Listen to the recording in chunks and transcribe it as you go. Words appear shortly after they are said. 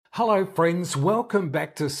Hello friends, welcome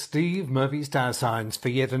back to Steve Murphy Star Signs for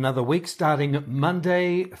yet another week starting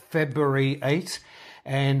Monday, February 8th.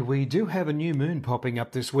 And we do have a new moon popping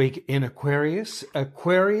up this week in Aquarius.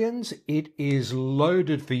 Aquarians, it is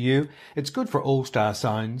loaded for you. It's good for all star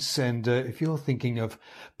signs. And if you're thinking of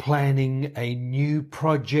planning a new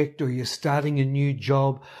project or you're starting a new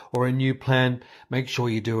job or a new plan, make sure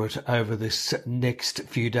you do it over this next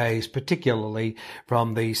few days, particularly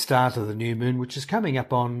from the start of the new moon, which is coming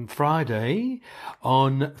up on Friday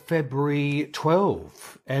on February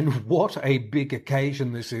 12. And what a big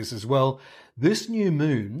occasion this is as well. This new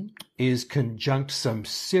moon is conjunct some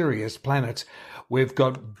serious planets. We've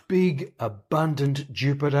got big, abundant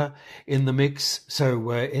Jupiter in the mix. So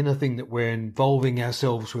anything that we're involving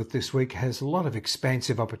ourselves with this week has a lot of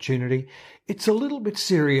expansive opportunity. It's a little bit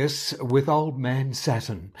serious with old man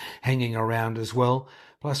Saturn hanging around as well.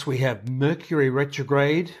 Plus we have Mercury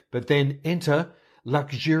retrograde, but then enter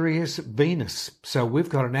luxurious Venus. So we've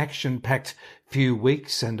got an action-packed few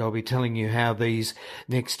weeks, and I'll be telling you how these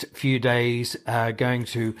next few days are going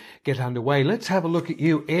to get underway. Let's have a look at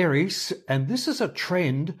you, Aries, and this is a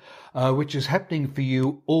trend which is happening for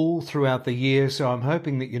you all throughout the year, so I'm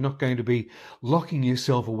hoping that you're not going to be locking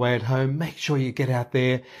yourself away at home. Make sure you get out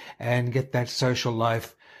there and get that social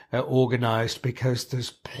life organised, because there's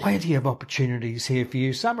plenty of opportunities here for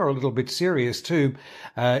you. Some are a little bit serious too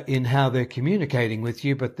in how they're communicating with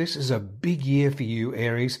you, but this is a big year for you,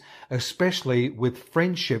 Aries, especially with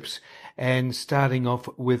friendships and starting off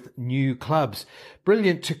with new clubs.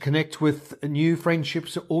 Brilliant to connect with new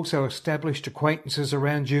friendships, also established acquaintances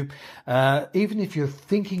around you. Even if you're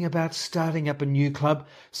thinking about starting up a new club,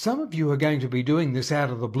 some of you are going to be doing this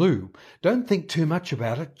out of the blue. Don't think too much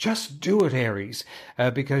about it. Just do it, Aries,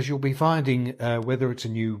 because you'll be finding whether it's a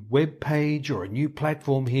new web page or a new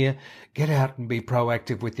platform here, get out and be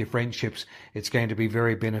proactive with your friendships. It's going to be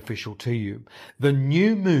very beneficial to you. The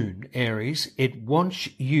new moon, Aries, it wants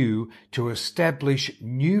you to establish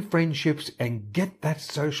new friendships and get that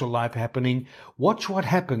social life happening. Watch what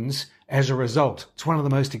happens as a result. It's one of the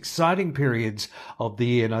most exciting periods of the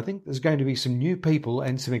year, and I think there's going to be some new people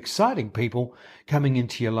and some exciting people coming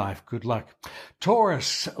into your life. Good luck.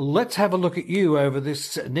 Taurus, let's have a look at you over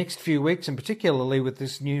this next few weeks, and particularly with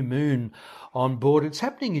this new moon on board. It's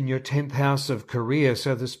happening in your 10th house of career,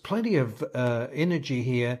 so there's plenty of energy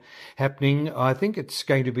here happening. I think it's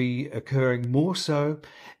going to be occurring more so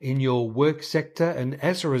in your work sector, and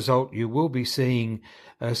as a result you will be seeing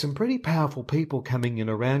some pretty powerful people coming in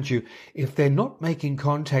around you. If they're not making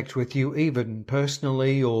contact with you, even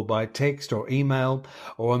personally or by text or email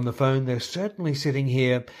or on the phone, they're certainly sitting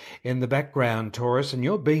here in the background, Taurus, and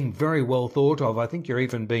you're being very well thought of. I think you're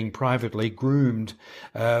even being privately groomed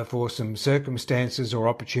for some circumstances or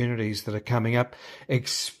opportunities that are coming up.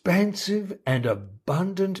 Expansive and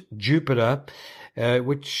abundant Jupiter,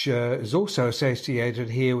 which is also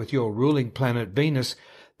associated here with your ruling planet Venus,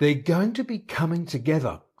 they're going to be coming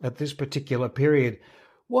together at this particular period.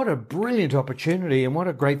 What a brilliant opportunity, and what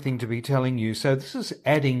a great thing to be telling you. So this is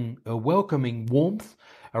adding a welcoming warmth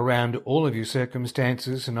around all of your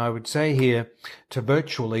circumstances, and I would say here to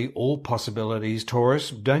virtually all possibilities, Taurus.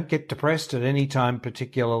 Don't get depressed at any time,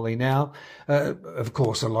 particularly now. Of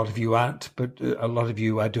course, a lot of you aren't, but a lot of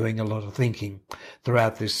you are doing a lot of thinking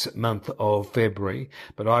throughout this month of February.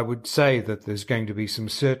 But I would say that there's going to be some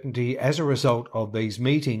certainty as a result of these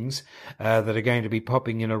meetings that are going to be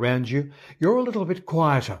popping in around you. You're a little bit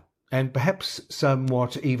quieter and perhaps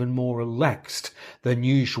somewhat even more relaxed than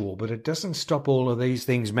usual, but it doesn't stop all of these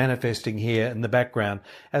things manifesting here in the background.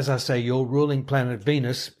 As I say, your ruling planet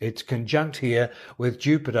Venus, it's conjunct here with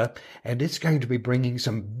Jupiter, and it's going to be bringing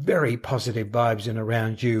some very positive vibes in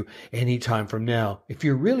around you any time from now. If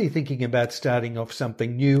you're really thinking about starting off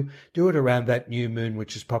something new, do it around that new moon,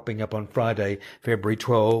 which is popping up on Friday, February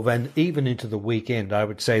 12, and even into the weekend. I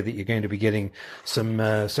would say that you're going to be getting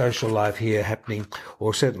some social life here happening,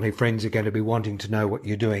 or certainly friends are going to be wanting to know what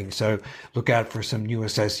you're doing. So look out for some new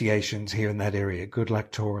associations here in that area. Good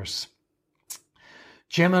luck, Taurus.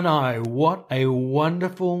 Gemini, what a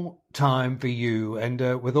wonderful time for you.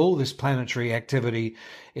 And with all this planetary activity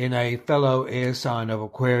in a fellow air sign of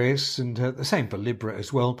Aquarius, and the same for Libra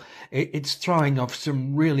as well, it's throwing off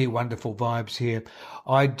some really wonderful vibes here.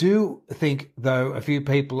 I do think, though, a few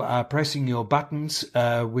people are pressing your buttons,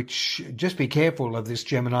 which just be careful of this,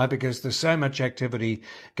 Gemini, because there's so much activity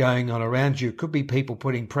going on around you. It could be people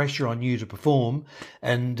putting pressure on you to perform,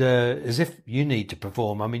 and as if you need to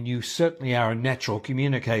perform. I mean, you certainly are a natural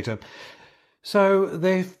communicator. So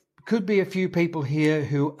there could be a few people here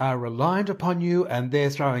who are reliant upon you, and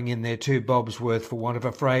they're throwing in their two bobs worth, for want of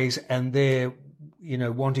a phrase, and they're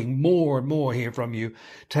wanting more and more here from you,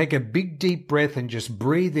 take a big deep breath and just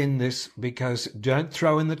breathe in this, because don't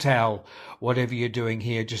throw in the towel, whatever you're doing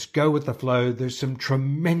here. Just go with the flow. There's some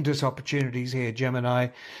tremendous opportunities here, Gemini,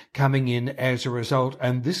 coming in as a result.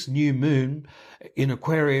 And this new moon in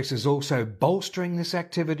Aquarius is also bolstering this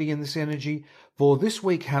activity and this energy. For this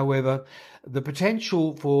week, however, the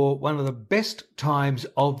potential for one of the best times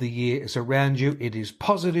of the year is around you. It is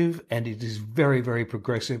positive and it is very, very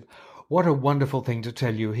progressive. What a wonderful thing to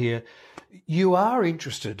tell you here. You are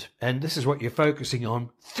interested, and this is what you're focusing on,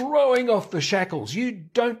 throwing off the shackles. You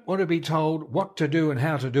don't want to be told what to do and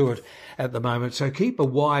how to do it at the moment. So keep a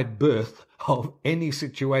wide berth of any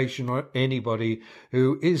situation or anybody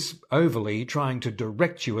who is overly trying to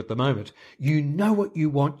direct you at the moment. You know what you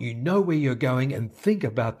want, you know where you're going, and think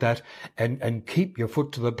about that and keep your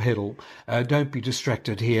foot to the pedal. Don't be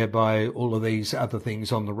distracted here by all of these other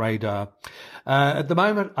things on the radar. At the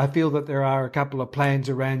moment, I feel that there are a couple of plans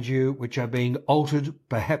around you which are being altered,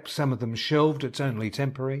 perhaps some of them shelved. It's only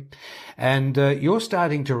temporary. And you're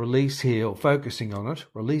starting to release here, or focusing on it,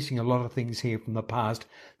 releasing a lot of things here from the past.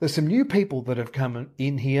 There's some new people that have come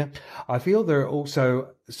in here. I feel there are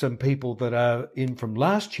also some people that are in from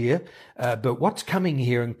last year, but what's coming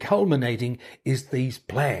here and culminating is these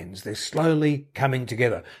plans. They're slowly coming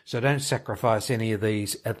together. So don't sacrifice any of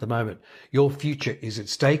these at the moment. Your future is at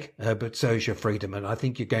stake, but so is your freedom. And I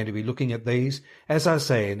think you're going to be looking at these. As I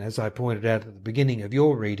say, and as I pointed out at the beginning of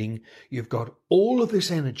your reading, you've got all of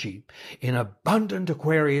this energy in abundant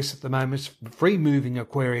Aquarius at the moment, free-moving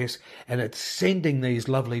Aquarius, and it's sending these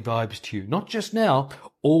lovely vibes to you, not just now,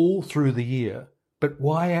 all through the year. But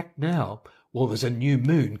why act now? Well, there's a new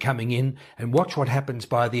moon coming in, and watch what happens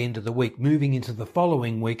by the end of the week, moving into the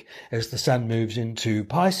following week as the sun moves into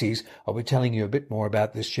Pisces. I'll be telling you a bit more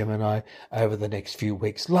about this, Gemini, over the next few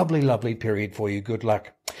weeks. Lovely, lovely period for you. Good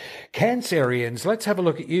luck. Cancerians, let's have a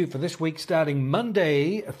look at you for this week starting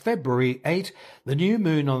Monday, February 8. The new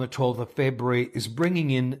moon on the 12th of February is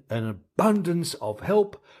bringing in an abundance of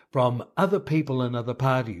help from other people and other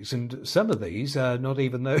parties. And some of these are not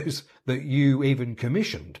even those that you even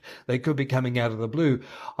commissioned. They could be coming out of the blue.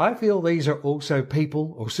 I feel these are also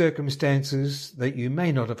people or circumstances that you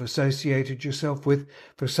may not have associated yourself with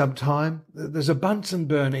for some time. There's a Bunsen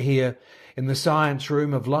burner here in the science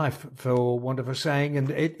room of life, for want of a saying, and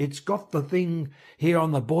it's got the thing here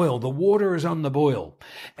on the boil. The water is on the boil,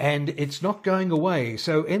 and it's not going away.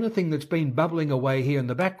 So anything that's been bubbling away here in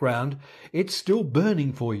the background, it's still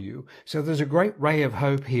burning for you. So there's a great ray of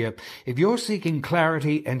hope here. If you're seeking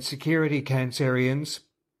clarity and security, Cancerians,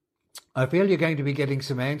 I feel you're going to be getting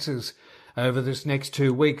some answers over this next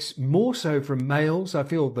 2 weeks, more so from males. I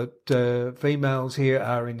feel that females here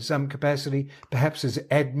are in some capacity, perhaps as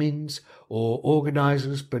admins or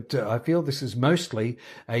organisers, but I feel this is mostly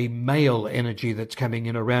a male energy that's coming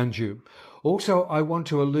in around you. Also, I want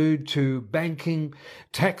to allude to banking,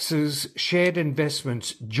 taxes, shared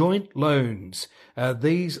investments, joint loans.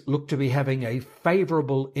 These look to be having a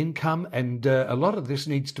favourable income, and a lot of this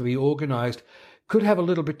needs to be organised. Could have a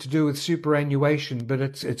little bit to do with superannuation, but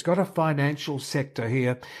it's got a financial sector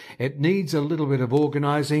here. It needs a little bit of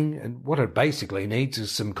organising, and what it basically needs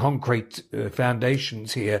is some concrete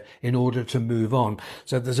foundations here in order to move on.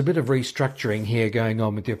 So there's a bit of restructuring here going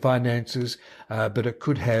on with your finances, but it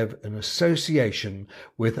could have an association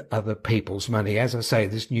with other people's money. As I say,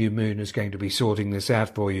 this new moon is going to be sorting this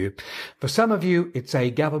out for you. For some of you, it's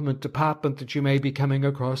a government department that you may be coming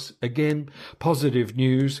across. Again, positive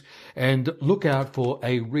news, and look out for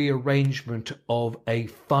a rearrangement of a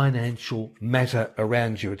financial matter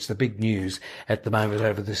around you. It's the big news at the moment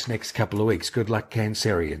over this next couple of weeks. Good luck,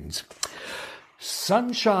 Cancerians.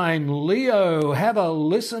 Sunshine Leo, have a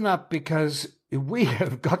listen up, because we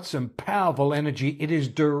have got some powerful energy. It is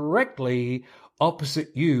directly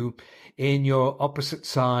opposite you in your opposite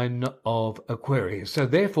sign of Aquarius. So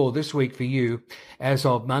therefore, this week for you, as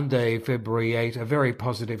of Monday, February 8, a very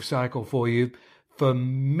positive cycle for you. For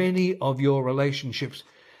many of your relationships.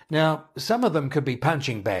 Now, some of them could be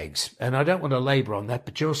punching bags, and I don't want to labour on that,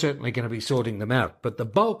 but you're certainly going to be sorting them out. But the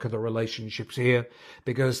bulk of the relationships here,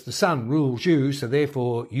 because the sun rules you, so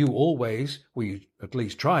therefore you always, well, you at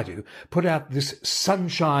least try to, put out this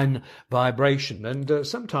sunshine vibration. And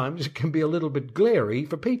sometimes it can be a little bit glary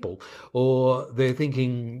for people, or they're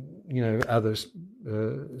thinking, others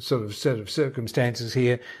sort of set of circumstances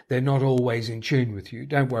here, they're not always in tune with you.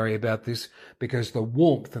 Don't worry about this, because the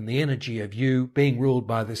warmth and the energy of you being ruled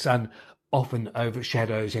by the sun often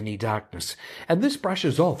overshadows any darkness. And this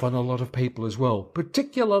brushes off on a lot of people as well,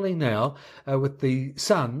 particularly now with the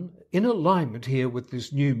sun in alignment here with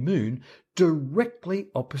this new moon directly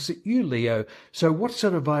opposite you, Leo. So what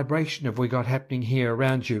sort of vibration have we got happening here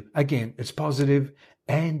around you? Again, it's positive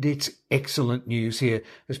and it's excellent news here,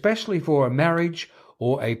 especially for a marriage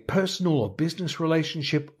or a personal or business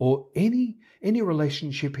relationship or any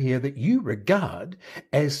relationship here that you regard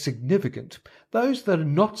as significant. Those that are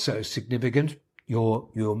not so significant,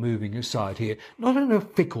 you're moving aside here, not in a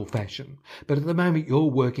fickle fashion, but at the moment you're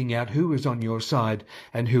working out who is on your side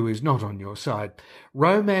and who is not on your side.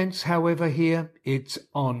 Romance, however, here, it's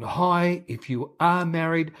on high. If you are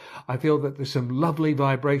married, I feel that there's some lovely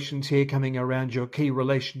vibrations here coming around your key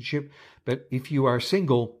relationship. But if you are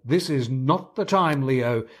single, this is not the time,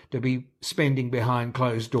 Leo, to be spending behind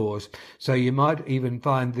closed doors. So you might even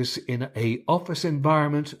find this in a office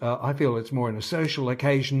environment. I feel it's more in a social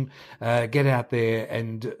occasion. Get out there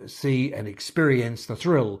and see and experience the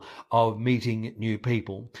thrill of meeting new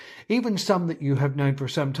people. Even some that you have known for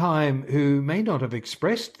some time who may not have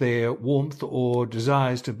expressed their warmth or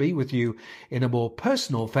desires to be with you in a more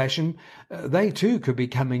personal fashion, they too could be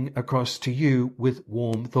coming across to you with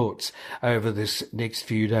warm thoughts over this next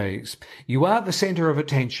few days. You are the center of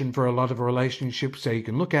attention for a lot of relationships, so you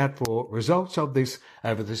can look out for results of this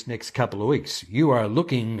over this next couple of weeks. You are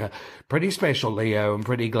looking pretty special, Leo, and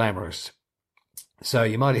pretty glamorous. So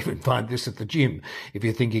you might even find this at the gym. If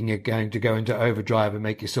you're thinking of going to go into overdrive and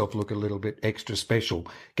make yourself look a little bit extra special,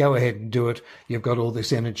 go ahead and do it. You've got all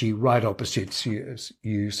this energy right opposite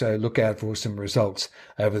you, so look out for some results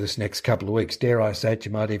over this next couple of weeks. Dare I say it,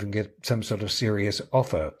 you might even get some sort of serious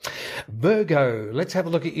offer. Virgo, let's have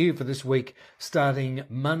a look at you for this week, starting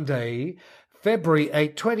Monday, February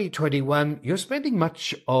 8, 2021. You're spending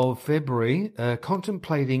much of February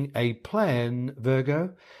contemplating a plan,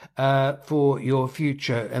 Virgo, for your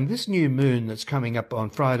future. And this new moon that's coming up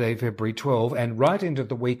on Friday, February 12, and right into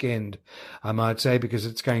the weekend, I might say, because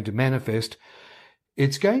it's going to manifest,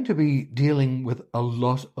 it's going to be dealing with a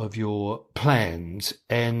lot of your plans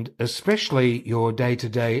and especially your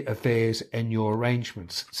day-to-day affairs and your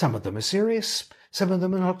arrangements. Some of them are serious. Some of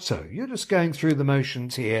them are not so. You're just going through the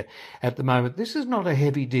motions here at the moment. This is not a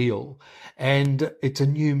heavy deal, and it's a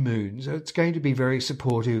new moon, so it's going to be very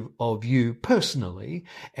supportive of you personally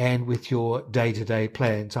and with your day-to-day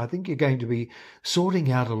plans. I think you're going to be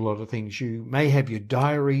sorting out a lot of things. You may have your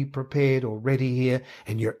diary prepared or ready here,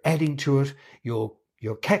 and you're adding to it.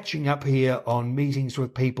 You're catching up here on meetings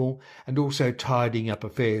with people and also tidying up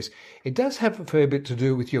affairs. It does have a fair bit to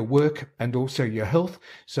do with your work and also your health.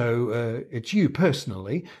 So it's you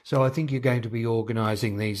personally. So I think you're going to be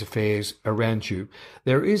organising these affairs around you.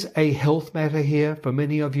 There is a health matter here for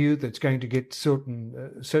many of you that's going to get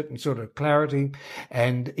certain sort of clarity.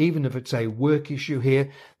 And even if it's a work issue here,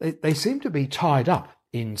 they seem to be tied up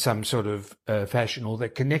in some sort of fashion, or they're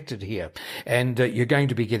connected here, and you're going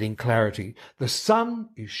to be getting clarity. The sun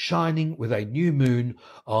is shining with a new moon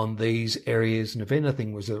on these areas, and if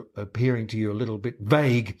anything was appearing to you a little bit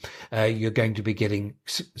vague, you're going to be getting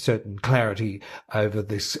certain clarity over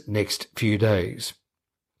this next few days.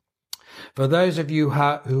 For those of you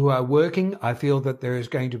who are working, I feel that there is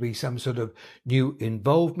going to be some sort of new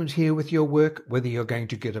involvement here with your work, whether you're going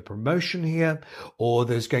to get a promotion here or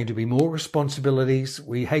there's going to be more responsibilities.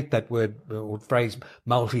 We hate that word or phrase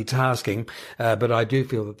multitasking, but I do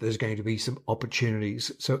feel that there's going to be some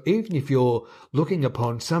opportunities. So even if you're looking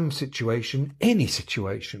upon some situation, any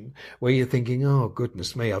situation, where you're thinking, oh,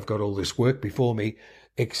 goodness me, I've got all this work before me,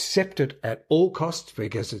 accept it at all costs,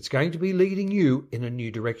 because it's going to be leading you in a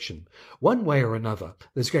new direction. One way or another,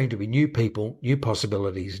 there's going to be new people, new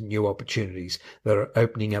possibilities, new opportunities that are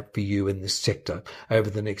opening up for you in this sector over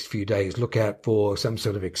the next few days. Look out for some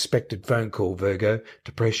sort of expected phone call, Virgo,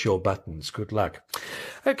 to press your buttons. Good luck.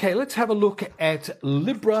 Okay, let's have a look at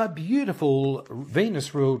Libra. Beautiful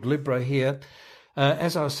Venus-ruled Libra here.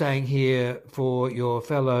 As I was saying here, for your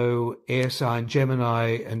fellow air sign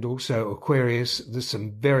Gemini and also Aquarius, there's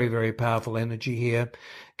some very, very powerful energy here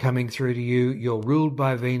coming through to you. You're ruled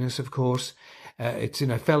by Venus, of course. It's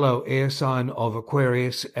in a fellow air sign of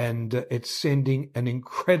Aquarius, and it's sending an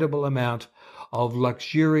incredible amount of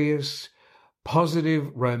luxurious,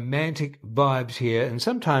 positive, romantic vibes here. And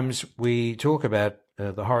sometimes we talk about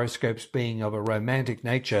the horoscopes being of a romantic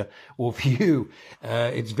nature. Well, for you,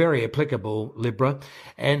 it's very applicable, Libra.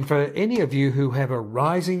 And for any of you who have a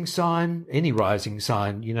rising sign, any rising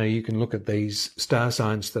sign, you can look at these star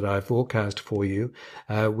signs that I forecast for you,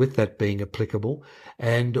 with that being applicable.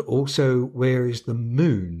 And also, where is the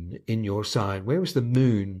moon in your sign? Where is the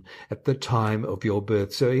moon at the time of your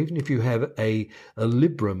birth? So even if you have a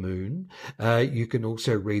Libra moon, you can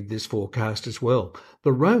also read this forecast as well.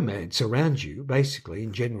 The romance around you, basically, basically,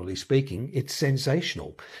 and generally speaking, it's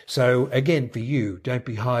sensational. So again, for you, don't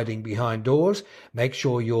be hiding behind doors. Make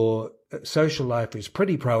sure your social life is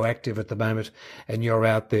pretty proactive at the moment and you're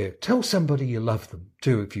out there. Tell somebody you love them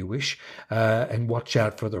too, if you wish, and watch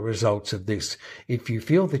out for the results of this. If you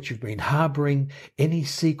feel that you've been harboring any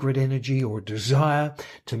secret energy or desire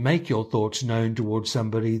to make your thoughts known towards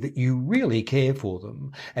somebody, that you really care for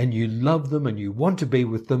them and you love them and you want to be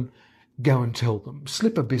with them, go and tell them.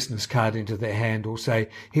 Slip a business card into their hand or say,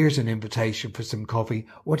 here's an invitation for some coffee.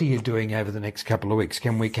 What are you doing over the next couple of weeks?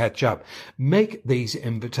 Can we catch up? Make these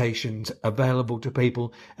invitations available to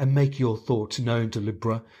people and make your thoughts known to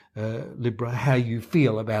Libra, how you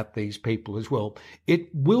feel about these people as well.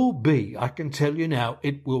 It will be, I can tell you now,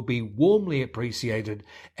 it will be warmly appreciated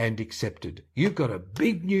and accepted. You've got a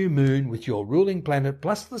big new moon with your ruling planet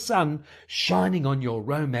plus the sun shining on your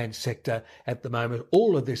romance sector at the moment.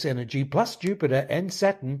 All of this energy plus Jupiter and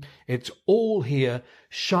Saturn, it's all here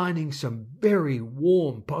shining some very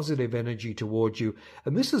warm, positive energy towards you.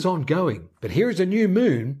 And this is ongoing. But here's a new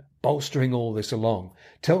moon bolstering all this along.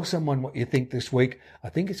 Tell someone what you think this week. I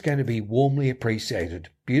think it's going to be warmly appreciated.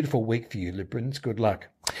 Beautiful week for you, Librans. Good luck.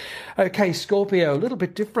 Okay, Scorpio, a little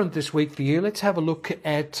bit different this week for you. Let's have a look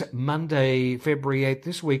at Monday, February 8th.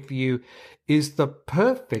 This week for you is the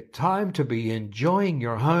perfect time to be enjoying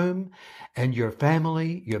your home and your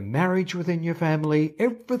family, your marriage within your family,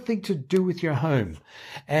 everything to do with your home.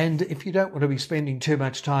 And if you don't want to be spending too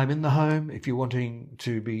much time in the home, if you're wanting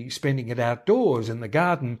to be spending it outdoors in the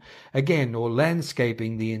garden, again, or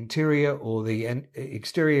landscaping the interior or the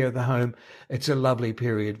exterior of the home, it's a lovely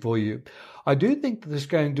period for you. I do think that there's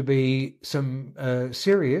going to be some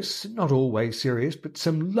serious, not always serious, but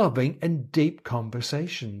some loving and deep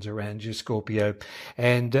conversations around you, Scorpio.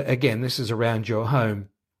 And again, this is around your home.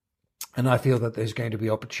 And I feel that there's going to be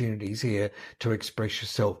opportunities here to express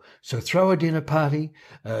yourself. So throw a dinner party,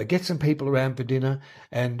 get some people around for dinner.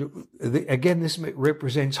 And again, this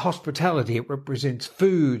represents hospitality. It represents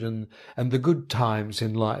food and the good times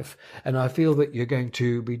in life. And I feel that you're going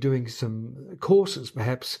to be doing some courses,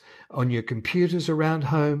 perhaps on your computers around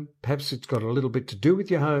home. Perhaps it's got a little bit to do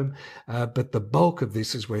with your home. But the bulk of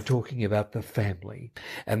this is we're talking about the family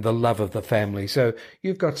and the love of the family. So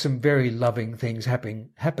you've got some very loving things happening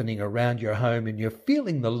around your home, and you're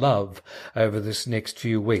feeling the love over this next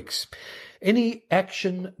few weeks. Any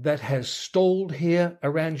action that has stalled here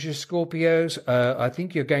around your Scorpios, I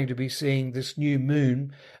think you're going to be seeing this new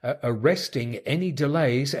moon arresting any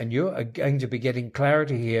delays, and you're going to be getting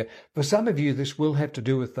clarity here. For some of you, this will have to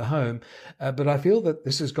do with the home, but I feel that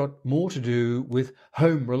this has got more to do with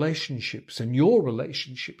home relationships and your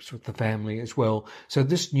relationships with the family as well. So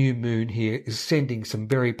this new moon here is sending some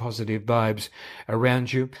very positive vibes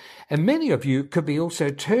around you. And many of you could be also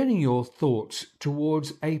turning your thoughts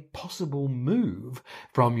towards a possible move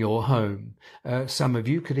from your home. Some of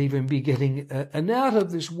you could even be getting an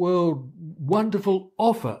out-of-this-world wonderful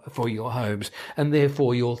offer for your homes, and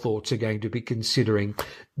therefore your thoughts are going to be considering,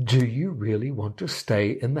 do you really want to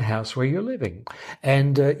stay in the house where you're living?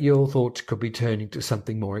 And your thoughts could be turning to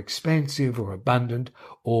something more expansive or abundant,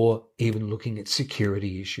 or even looking at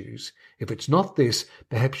security issues. If it's not this,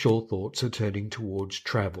 perhaps your thoughts are turning towards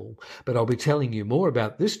travel. But I'll be telling you more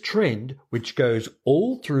about this trend, which goes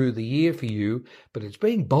all through the year for you, but it's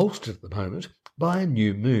being bolstered at the moment by a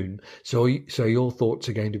new moon. So your thoughts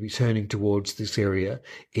are going to be turning towards this area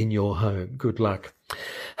in your home. Good luck.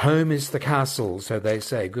 Home is the castle, so they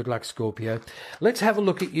say. Good luck, Scorpio. Let's have a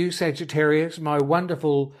look at you, Sagittarius, my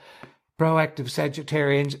wonderful proactive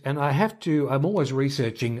Sagittarians. And I'm always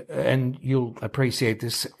researching, and you'll appreciate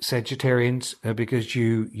this, Sagittarians, because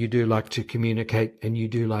you do like to communicate and you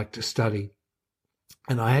do like to study.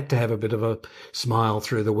 And I had to have a bit of a smile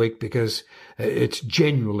through the week because it's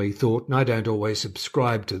generally thought, and I don't always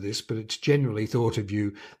subscribe to this, but it's generally thought of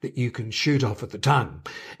you that you can shoot off at the tongue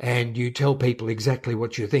and you tell people exactly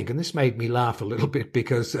what you think. And this made me laugh a little bit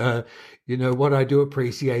because, what I do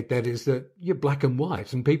appreciate that is that you're black and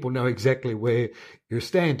white and people know exactly where you're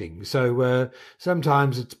standing. So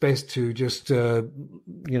sometimes it's best to just,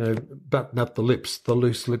 button up the lips. The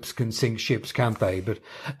loose lips can sink ships, can't they? But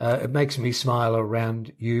it makes me smile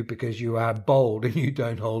around you because you are bold and you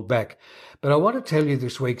don't hold back. But I want to tell you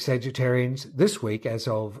this week, Sagittarians, this week as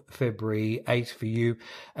of February 8th for you,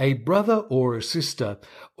 a brother or a sister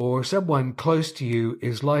or someone close to you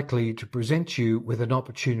is likely to present you with an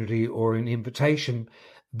opportunity or an invitation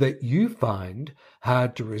that you find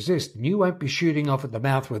hard to resist. And you won't be shooting off at the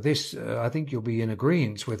mouth with this. I think you'll be in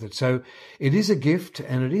agreement with it. So it is a gift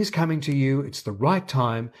and it is coming to you. It's the right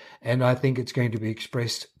time. And I think it's going to be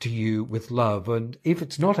expressed to you with love. And if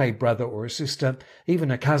it's not a brother or a sister,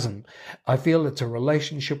 even a cousin, I feel it's a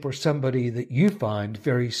relationship with somebody that you find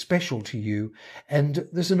very special to you. And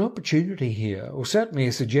there's an opportunity here, or certainly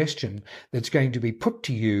a suggestion that's going to be put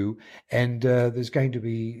to you. And there's going to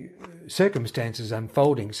be circumstances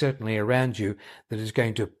unfolding, certainly around you, that is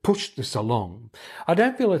going to push this along. I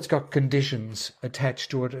don't feel it's got conditions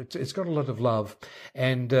attached to it. It's got a lot of love,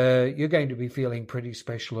 and you're going to be feeling pretty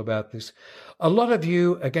special about this. A lot of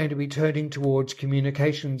you are going to be turning towards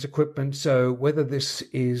communications equipment, so whether this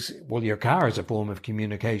is, well, your car is a form of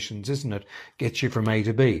communications, isn't it? Gets you from A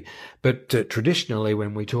to B. But traditionally,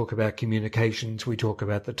 when we talk about communications, we talk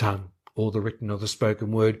about the tongue, or the written or the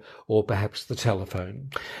spoken word, or perhaps the telephone.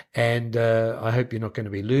 And I hope you're not going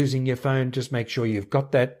to be losing your phone. Just make sure you've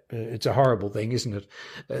got that. It's a horrible thing, isn't it?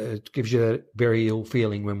 It gives you a very ill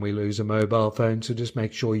feeling when we lose a mobile phone. So just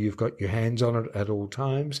make sure you've got your hands on it at all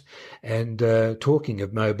times. And talking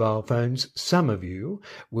of mobile phones, some of you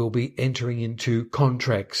will be entering into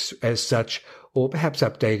contracts as such, or perhaps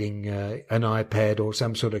updating an iPad or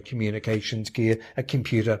some sort of communications gear, a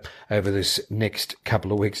computer, over this next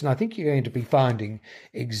couple of weeks. And I think you're going to be finding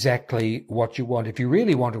exactly what you want. If you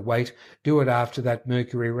really want to wait, do it after that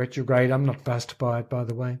Mercury retrograde. I'm not fussed by it, by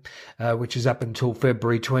the way, which is up until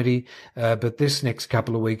February 20. But this next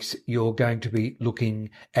couple of weeks, you're going to be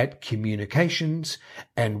looking at communications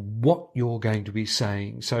and what you're going to be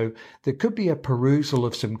saying. So there could be a perusal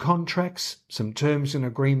of some contracts, some terms and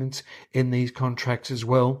agreements in these contracts as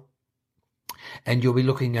well. And you'll be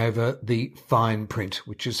looking over the fine print,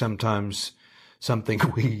 which is sometimes something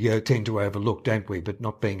we tend to overlook, don't we? But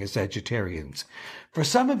not being as Sagittarians. For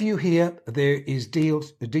some of you here, there is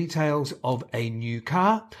details of a new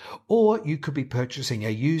car, or you could be purchasing a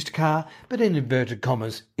used car, but in inverted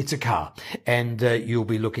commas, it's a car. And you'll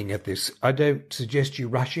be looking at this. I don't suggest you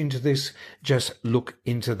rush into this. Just look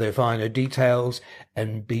into the finer details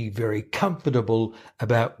and be very comfortable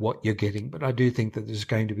about what you're getting. But I do think that there's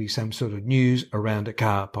going to be some sort of news around a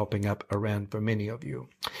car popping up around for many of you.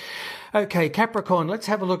 Okay, Capricorn, let's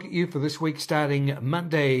have a look at you for this week starting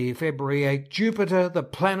Monday, February 8th. Jupiter, the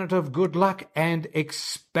planet of good luck and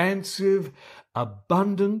expansive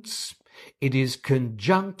abundance. It is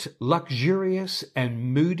conjunct luxurious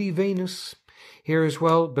and moody Venus here as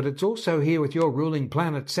well, but it's also here with your ruling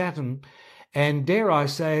planet Saturn. And dare I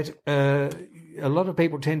say it, a lot of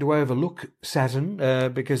people tend to overlook Saturn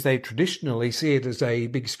because they traditionally see it as a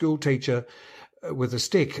big school teacher with a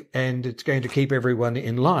stick, and it's going to keep everyone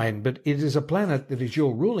in line. But it is a planet that is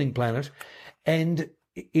your ruling planet, and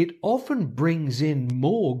it often brings in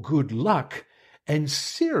more good luck and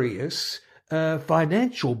serious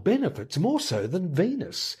financial benefits, more so than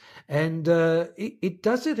Venus. And it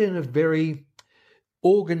does it in a very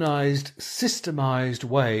organized, systemized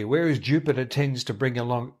way, whereas Jupiter tends to bring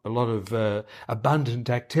along a lot of abundant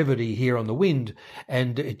activity here on the wind,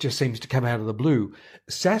 and it just seems to come out of the blue.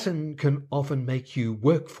 Saturn can often make you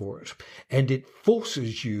work for it, and it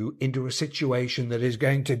forces you into a situation that is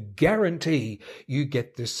going to guarantee you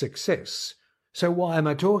get this success. So why am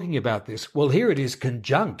I talking about this? Well, here it is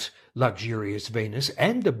conjunct luxurious Venus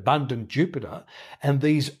and abundant Jupiter, and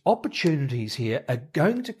these opportunities here are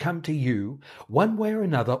going to come to you one way or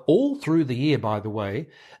another all through the year, by the way,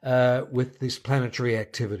 with this planetary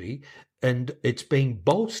activity. And it's being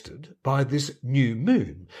bolstered by this new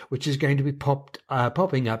moon, which is going to be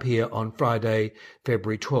popping up here on Friday,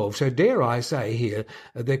 February 12. So dare I say here,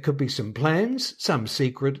 there could be some plans, some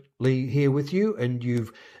secretly here with you, and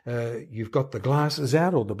you've got the glasses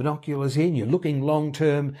out or the binoculars here, and you're looking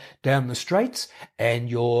long-term down the straits, and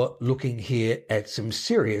you're looking here at some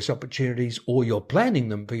serious opportunities, or you're planning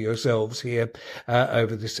them for yourselves here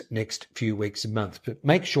over this next few weeks and months. But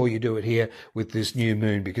make sure you do it here with this new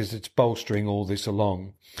moon, because it's bolstering all this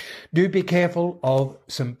along. Do be careful of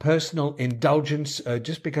some personal indulgence.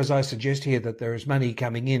 Just because I suggest here that there is money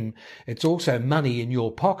coming in, it's also money in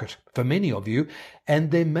your pocket for many of you,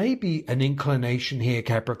 and there may be an inclination here,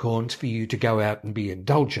 Capricorns, for you to go out and be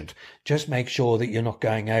indulgent. Just make sure that you're not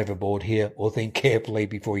going overboard here, or think carefully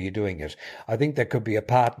before you're doing it. I think there could be a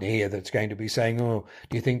partner here that's going to be saying, oh,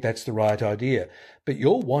 do you think that's the right idea? But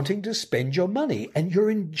you're wanting to spend your money, and you're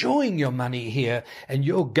enjoying your money here, and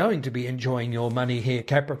you're going to be enjoying your money here,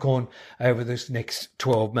 Capricorn, over this next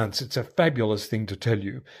 12 months. It's a fabulous thing to tell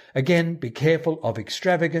you. Again, be careful of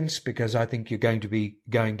extravagance, because I think you're going to be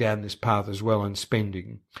going down this path as well and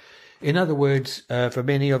spending. In other words, for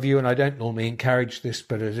many of you, and I don't normally encourage this,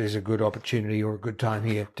 but it is a good opportunity or a good time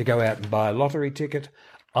here to go out and buy a lottery ticket.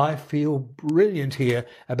 I feel brilliant here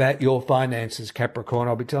about your finances, Capricorn.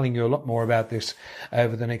 I'll be telling you a lot more about this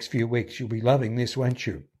over the next few weeks. You'll be loving this, won't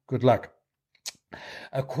you? Good luck.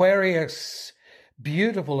 Aquarius.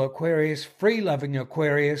 Beautiful Aquarius, free-loving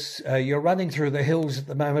Aquarius. You're running through the hills at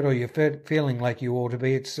the moment, or you're feeling like you ought to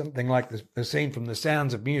be. It's something like the scene from The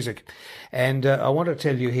Sounds of Music. And I want to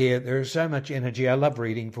tell you here, there is so much energy. I love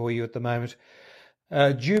reading for you at the moment.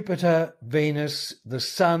 Jupiter, Venus, the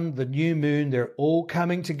Sun, the new moon, they're all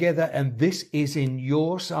coming together. And this is in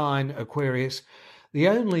your sign, Aquarius. The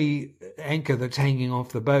only anchor that's hanging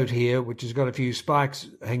off the boat here, which has got a few spikes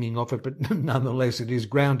hanging off it, but nonetheless it is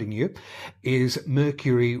grounding you, is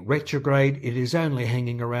Mercury retrograde. It is only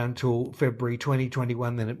hanging around till February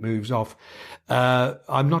 2021, then it moves off.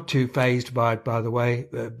 I'm not too fazed by it, by the way,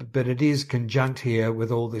 but it is conjunct here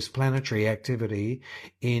with all this planetary activity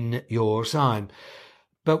in your sign.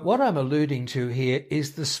 But what I'm alluding to here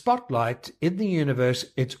is the spotlight in the universe.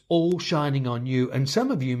 It's all shining on you. And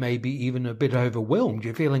some of you may be even a bit overwhelmed.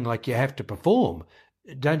 You're feeling like you have to perform.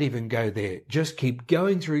 Don't even go there. Just keep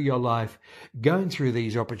going through your life, going through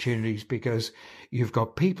these opportunities, because you've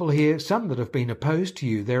got people here, some that have been opposed to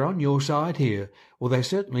you. They're on your side here. Well, they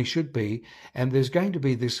certainly should be. And there's going to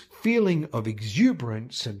be this feeling of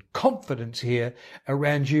exuberance and confidence here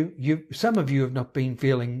around you. Some of you have not been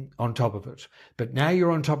feeling on top of it, but now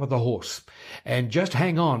you're on top of the horse. And just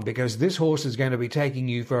hang on, because this horse is going to be taking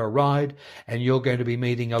you for a ride, and you're going to be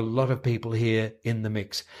meeting a lot of people here in the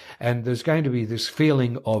mix. And there's going to be this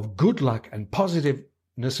feeling of good luck and positiveness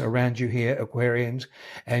around you here, Aquarians,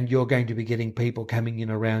 and you're going to be getting people coming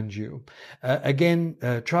in around you. Again,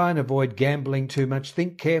 try and avoid gambling too much.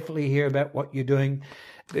 Think carefully here about what you're doing,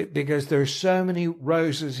 because there's so many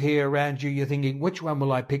roses here around you. You're thinking, which one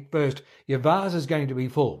will I pick first? Your vase is going to be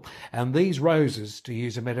full. And these roses, to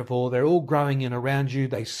use a metaphor, they're all growing in around you.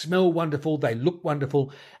 They smell wonderful. They look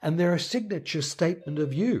wonderful. And they're a signature statement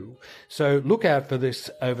of you. So look out for this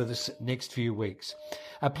over this next few weeks.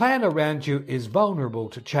 A plan around you is vulnerable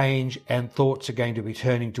to change, and thoughts are going to be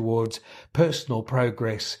turning towards personal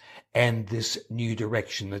progress and this new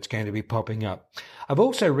direction that's going to be popping up. I've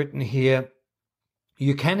also written here,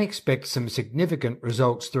 you can expect some significant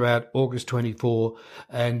results throughout August 24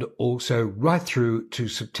 and also right through to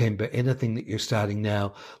September. Anything that you're starting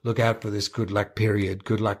now, look out for this good luck period.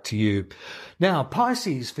 Good luck to you. Now,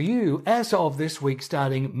 Pisces, for you, as of this week,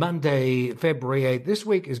 starting Monday, February 8th, this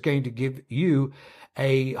week is going to give you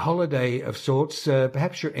a holiday of sorts.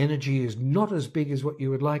 Perhaps your energy is not as big as what you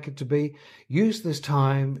would like it to be. Use this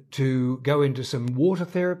time to go into some water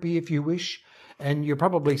therapy if you wish. And you're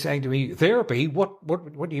probably saying to me, therapy? What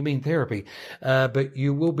do you mean therapy? But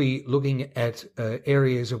you will be looking at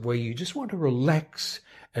areas of where you just want to relax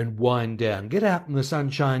and wind down. Get out in the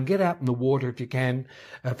sunshine, get out in the water if you can.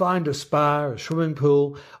 Find a spa, a swimming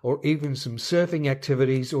pool, or even some surfing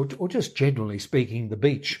activities, or just generally speaking, the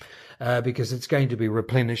beach. Because it's going to be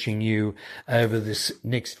replenishing you over this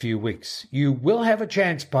next few weeks. You will have a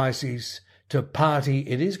chance, Pisces, to party.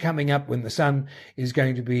 It is coming up when the sun is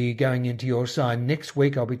going to be going into your sign. Next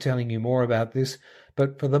week, I'll be telling you more about this.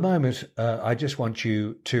 But for the moment, I just want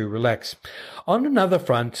you to relax. On another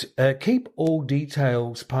front, keep all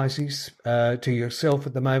details, Pisces, to yourself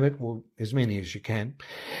at the moment, well, as many as you can.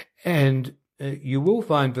 And you will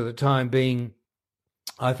find for the time being,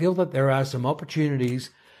 I feel that there are some opportunities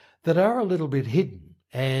that are a little bit hidden,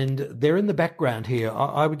 and they're in the background here.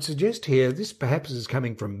 I would suggest here, this perhaps is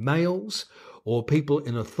coming from males or people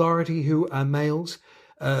in authority who are males.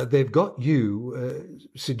 They've got you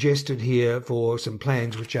suggested here for some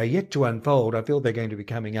plans which are yet to unfold. I feel they're going to be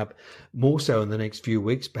coming up more so in the next few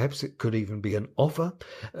weeks. Perhaps it could even be an offer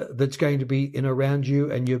that's going to be in around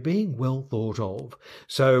you, and you're being well thought of.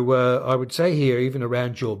 So I would say here, even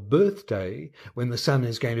around your birthday, when the sun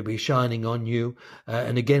is going to be shining on you,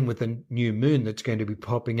 and again with the new moon that's going to be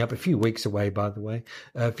popping up a few weeks away, by the way,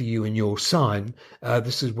 for you in your sign,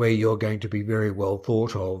 this is where you're going to be very well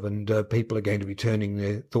thought of, and people are going to be turning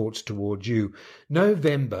their thoughts towards you.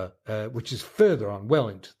 November, which is further on, well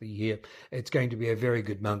into the year, it's going to be a very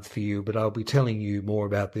good month for you, but I'll be telling you more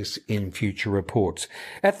about this in future reports.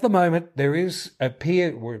 At the moment, there is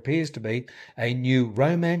appears to be a new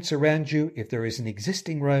romance around you. If there is an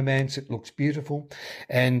existing romance, it looks beautiful.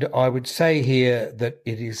 And I would say here that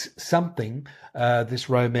it is something, this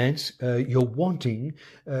romance, you're wanting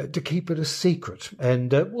to keep it a secret.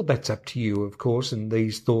 And, well, that's up to you, of course, and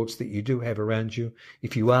these thoughts that you do have around you.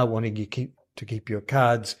 If you are wanting to to keep your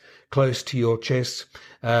cards close to your chest.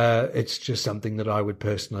 It's just something that I would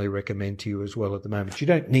personally recommend to you as well at the moment. You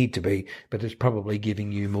don't need to be, but it's probably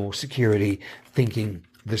giving you more security thinking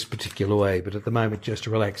this particular way. But at the moment, just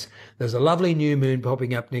relax. There's a lovely new moon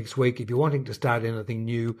popping up next week. If you're wanting to start anything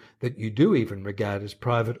new that you do even regard as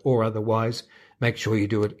private or otherwise, make sure you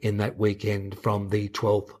do it in that weekend from the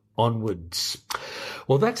 12th onwards.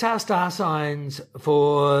 Well, that's our star signs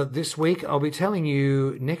for this week. I'll be telling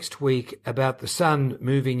you next week about the sun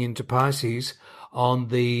moving into Pisces on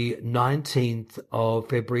the 19th of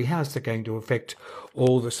February. How's that going to affect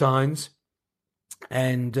all the signs?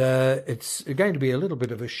 And it's going to be a little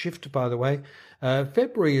bit of a shift, by the way.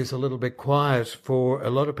 February is a little bit quiet for a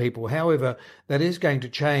lot of people. However, that is going to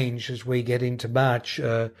change as we get into March.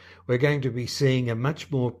 We're going to be seeing a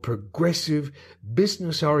much more progressive,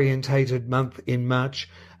 business-orientated month in March,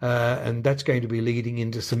 and that's going to be leading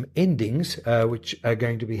into some endings, which are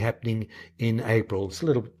going to be happening in April. It's a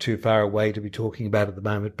little bit too far away to be talking about at the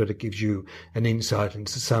moment, but it gives you an insight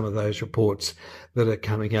into some of those reports that are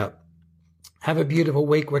coming up. Have a beautiful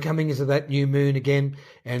week. We're coming into that new moon again.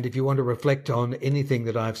 And if you want to reflect on anything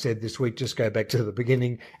that I've said this week, just go back to the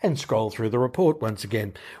beginning and scroll through the report once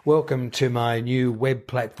again. Welcome to my new web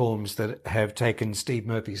platforms that have taken Steve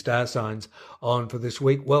Murphy Star Signs on for this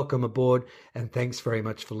week. Welcome aboard, and thanks very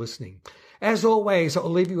much for listening. As always,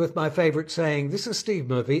 I'll leave you with my favourite saying. This is Steve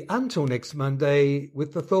Murphy. Until next Monday,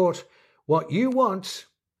 with the thought, what you want,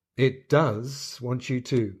 it does want you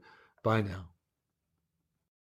to. Bye now.